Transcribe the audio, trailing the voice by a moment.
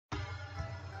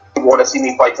want to see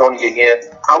me fight Tony again.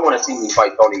 I want to see me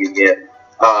fight Tony again.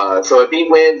 So if he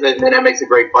wins, then that makes a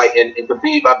great fight. And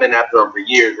Khabib, I've been after him for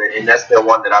years, and that's the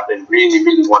one that I've been really,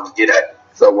 really wanting to get at.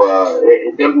 So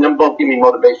them both give me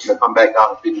motivation to come back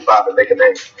down to 55 and make a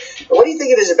name. What do you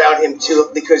think it is about him, too?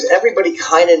 Because everybody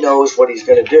kind of knows what he's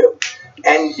going to do.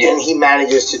 And he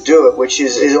manages to do it, which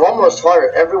is almost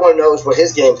harder. Everyone knows what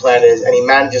his game plan is, and he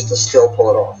manages to still pull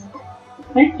it off.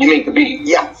 You mean Khabib?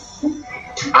 Yeah.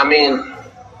 I mean,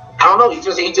 I don't know. He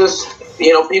just,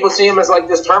 people see him as like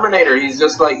this Terminator. He's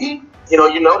just like, the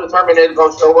Terminator's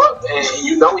gonna show up, and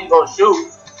he's gonna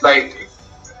shoot. Like,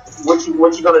 what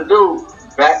you gonna do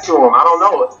back to him? I don't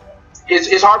know.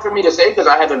 It's hard for me to say because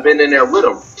I haven't been in there with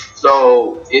him.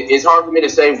 So it's hard for me to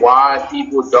say why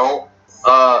people don't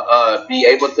be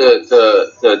able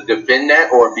to defend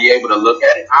that or be able to look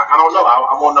at it. I don't know.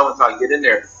 I won't know until I get in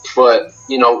there. But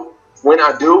when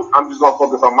I do, I'm just gonna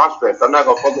focus on my strengths. I'm not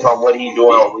gonna focus on what he's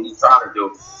doing or what he's trying to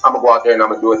do. I'm gonna go out there and I'm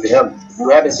gonna do it to him. You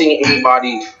haven't seen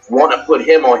anybody want to put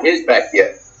him on his back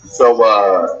yet. So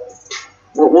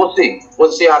we'll see.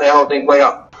 We'll see how that whole thing play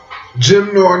out.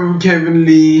 Jim Norton, Kevin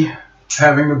Lee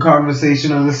having the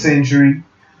conversation of the century.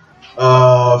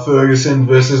 Ferguson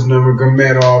versus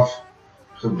Nurmagomedov.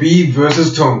 Khabib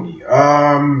versus Tony.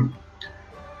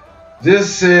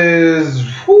 This is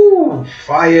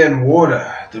fire and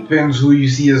water. Depends who you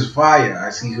see as fire. I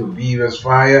see Khabib as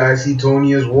fire. I see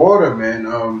Tony as water,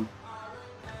 man.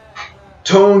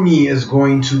 Tony is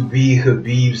going to be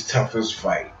Khabib's toughest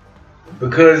fight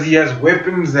because he has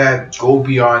weapons that go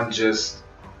beyond just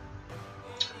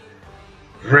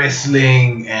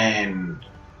wrestling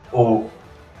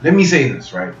let me say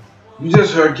this, right? You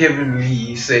just heard Kevin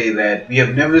Lee say that we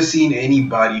have never seen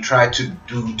anybody try to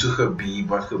do to Khabib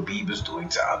what Khabib is doing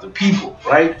to other people,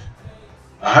 right?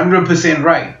 100%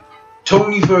 right.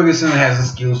 Tony Ferguson has the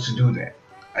skills to do that.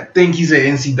 I think he's an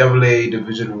NCAA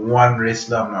Division I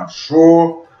wrestler. I'm not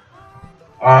sure.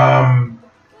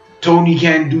 Tony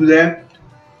can't do that.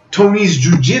 Tony's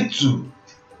jiu-jitsu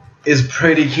is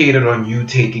predicated on you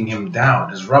taking him down.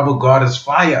 His rubber guard is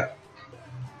fire.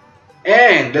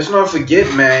 And let's not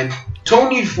forget, man,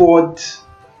 Tony fought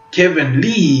Kevin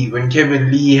Lee when Kevin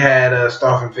Lee had a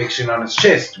staph infection on his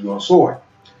chest. We all saw it.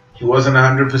 He wasn't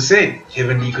 100%.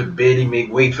 Kevin Lee could barely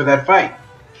make weight for that fight.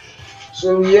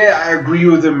 So yeah, I agree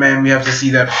with him, man. We have to see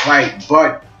that fight.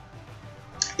 But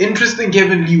interesting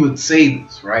Kevin Lee would say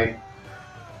this, right?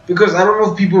 Because I don't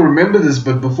know if people remember this,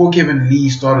 but before Kevin Lee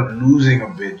started losing a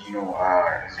bit,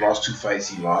 his last 2 fights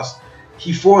he lost,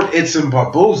 he fought Edson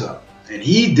Barboza. And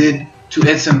he did to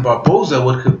Edson Barboza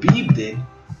what Khabib did,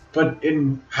 but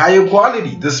in higher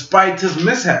quality, despite his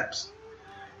mishaps.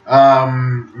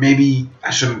 Maybe I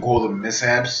shouldn't call them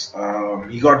mishaps.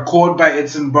 He got caught by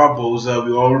Edson Barboza.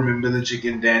 We all remember the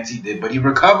chicken dance he did, but he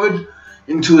recovered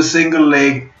into a single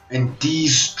leg and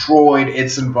destroyed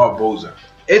Edson Barboza.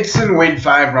 Edson went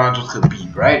 5 rounds with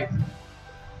Khabib, right?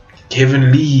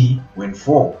 Kevin Lee went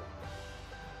 4.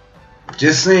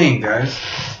 Just saying, guys.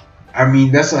 I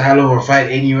mean, that's a hell of a fight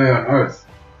anywhere on earth.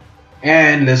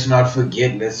 And let's not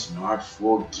forget,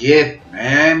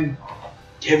 man.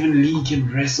 Kevin Lee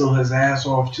can wrestle his ass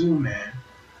off too, man.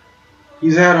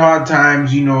 He's had hard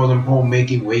times, the whole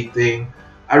making weight thing.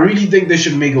 I really think they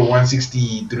should make a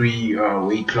 163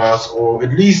 weight class, or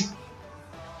at least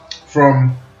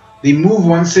they move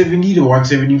 170 to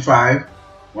 175,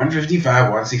 155,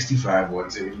 165,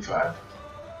 175.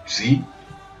 See?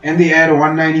 And they add a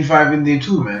 195 in there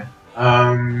too, man.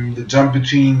 The jump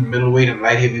between middleweight and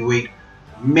light heavyweight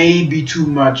may be too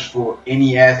much for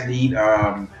any athlete.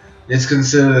 Let's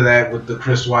consider that with the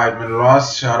Chris Weidman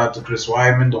loss. Shout out to Chris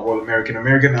Weidman, the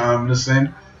All-American.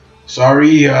 Listen,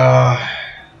 sorry,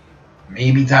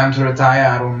 maybe time to retire.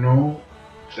 I don't know.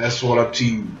 That's all up to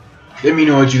you. Let me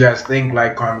know what you guys think.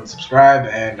 Like, comment, subscribe,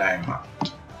 and I'm out.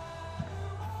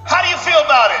 How do you feel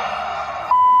about it?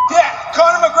 Yeah,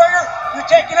 Conor McGregor, you're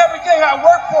taking everything I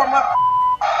work for.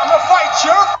 I'm gonna fight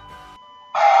you.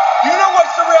 You know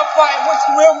what's the real fight? What's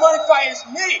the real money fight is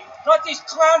me, not these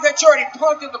clowns that you already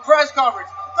punked at the press conference.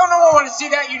 Don't no one want to see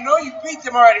that. You know you beat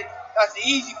them already. That's the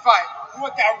easy fight. You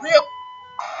want that real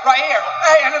right here.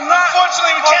 Hey, and I'm not.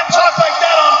 Unfortunately, you can't talk like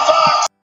that on Fox.